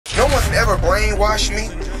ever brainwashed me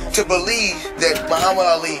to believe that Muhammad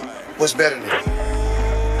Ali was better than me.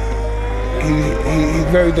 He's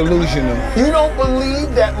very delusional. You don't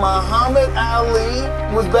believe that Muhammad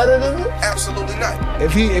Ali was better than you? Absolutely not.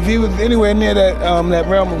 If he was anywhere near that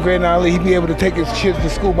realm of great Ali, he'd be able to take his kids to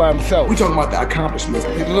school by himself. We talking about the accomplishments.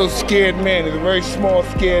 He's a little scared man. He's a very small,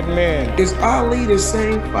 scared man. Is Ali the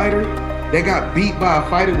same fighter that got beat by a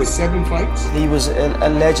fighter with 7 fights? He was a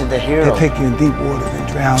legend, a hero. They'll take you in deep water and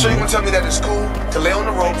drown So you. you gonna tell me that it's cool to lay on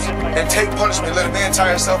the ropes and take punishment, let a man tire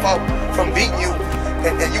himself out from beating you,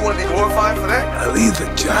 and you want to be glorified for that? Ali's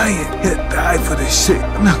a giant. He'll die for this shit.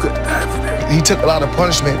 I'm not gonna die for that. He took a lot of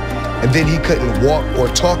punishment, and then he couldn't walk or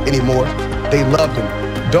talk anymore. They loved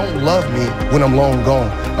him. Don't love me when I'm long gone.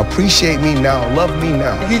 Appreciate me now. Love me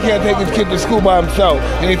now. He can't take his kid to school by himself.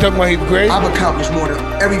 And he's talking about he's great. I've accomplished more than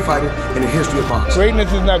every fighter in the history of boxing.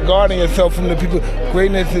 Greatness is not guarding yourself from the people.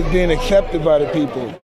 Greatness is being accepted by the people.